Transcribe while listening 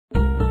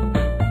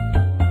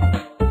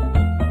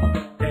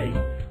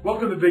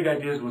Big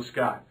Ideas with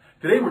Scott.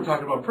 Today we're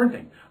talking about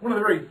printing, one of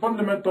the very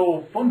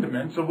fundamental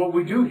fundaments of what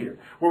we do here,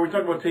 where we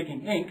talk about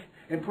taking ink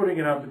and putting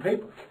it onto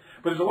paper.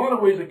 But there's a lot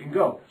of ways it can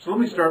go. So let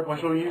me start by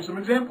showing you some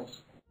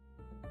examples.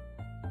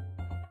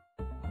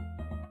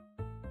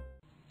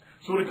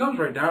 So when it comes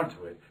right down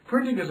to it,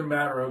 printing is a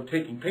matter of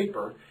taking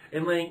paper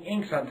and laying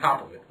inks on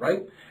top of it,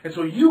 right? And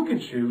so you can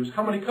choose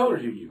how many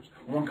colors you use.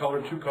 1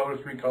 color, 2 color,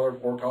 3 color,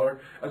 4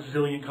 color, a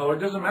zillion color, it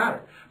doesn't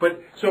matter.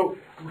 But so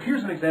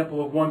here's an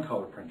example of 1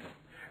 color printing.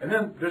 And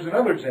then there's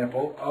another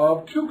example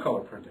of 2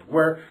 color printing,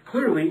 where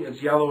clearly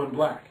it's yellow and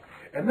black.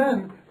 And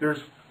then there's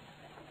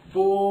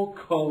full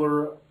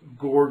color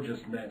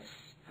gorgeousness,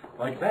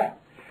 like that.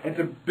 And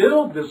to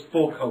build this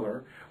full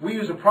color, we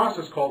use a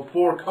process called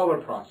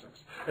 4-color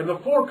process. And the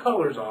 4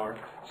 colors are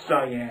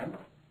cyan,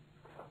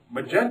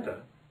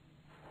 magenta,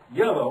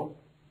 yellow,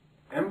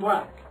 and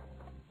black.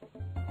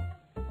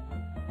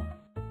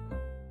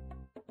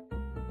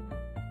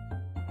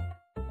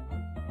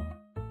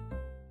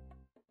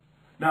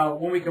 Now,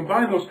 when we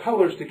combine those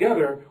colors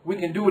together, we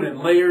can do it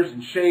in layers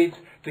and shades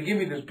to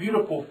give you this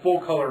beautiful full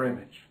color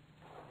image.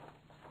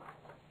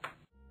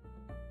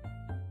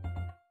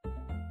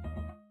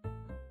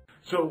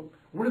 So,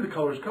 where do the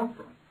colors come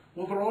from?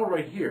 Well, they're all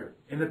right here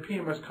in the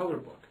PMS color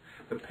book,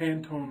 the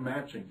Pantone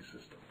matching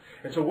system.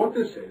 And so what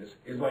this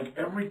is like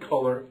every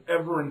color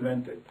ever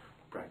invented,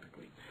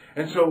 practically.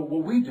 And so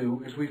what we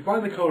do is we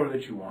find the color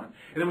that you want,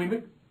 and then we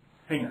make,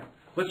 hang on,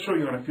 let's show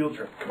you on a field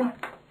trip. Come on.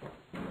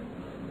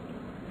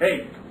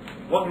 Hey,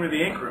 welcome to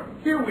the ink room.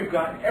 Here we've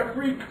got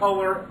every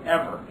color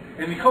ever.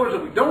 And the colors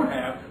that we don't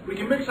have, we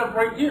can mix up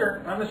right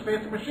here on this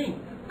fancy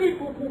machine. Beep,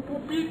 boop, boop,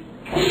 boop, beep.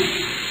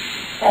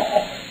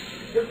 Oh,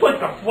 it's like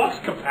the flux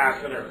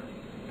capacitor.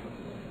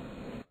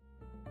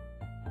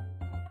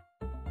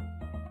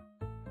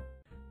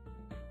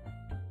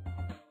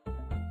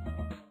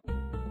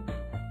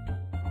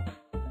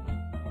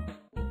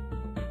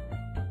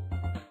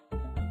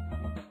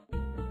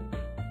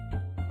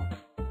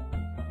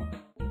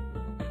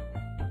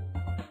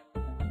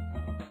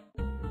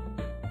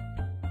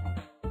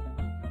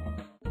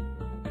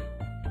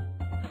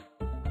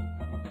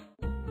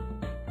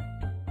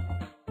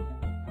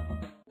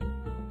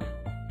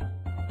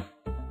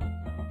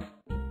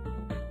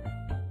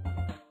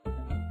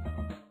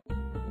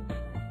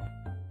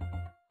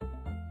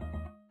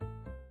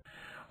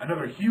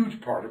 Another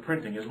huge part of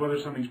printing is whether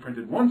something's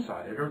printed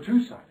one-sided or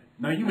two-sided.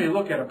 Now you may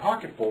look at a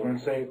pocket folder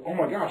and say, oh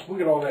my gosh, look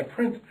at all that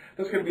print.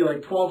 That's going to be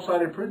like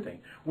 12-sided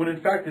printing. When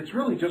in fact it's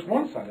really just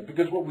one-sided,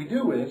 because what we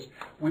do is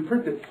we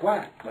print it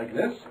flat like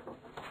this,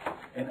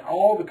 and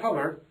all the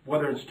color,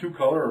 whether it's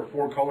 2-color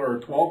or 4-color or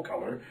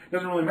 12-color,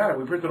 doesn't really matter.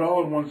 We print it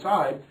all on one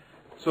side,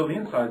 so the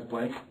inside's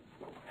blank.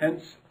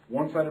 Hence,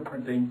 one-sided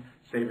printing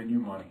saving you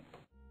money.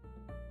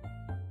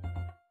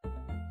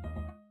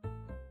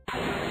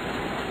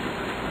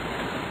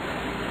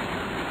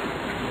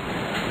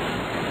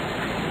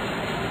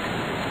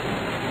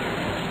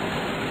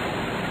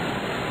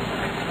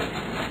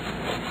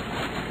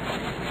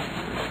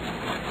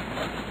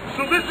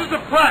 So this is a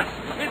press.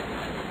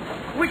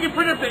 We can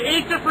print up to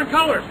 8 different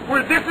colors,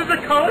 where this is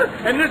a color,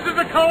 and this is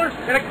a color,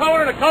 and a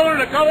color, and a color,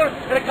 and a color,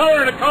 and a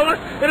color, and a color,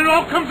 and it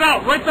all comes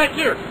out right back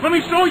here. Let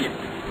me show you.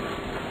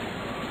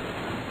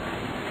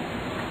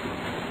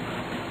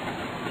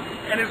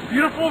 And as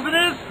beautiful as it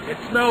is,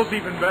 it smells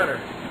even better.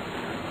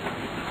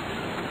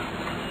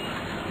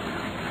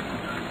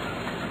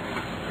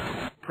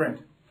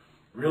 Print.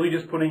 Really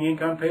just putting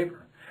ink on paper.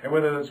 And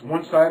whether it's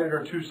one-sided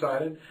or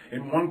two-sided,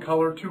 in 1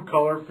 color, 2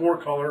 color, 4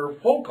 color, or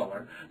full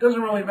color,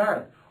 doesn't really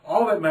matter.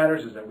 All that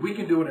matters is that we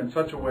can do it in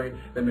such a way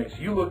that makes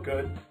you look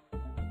good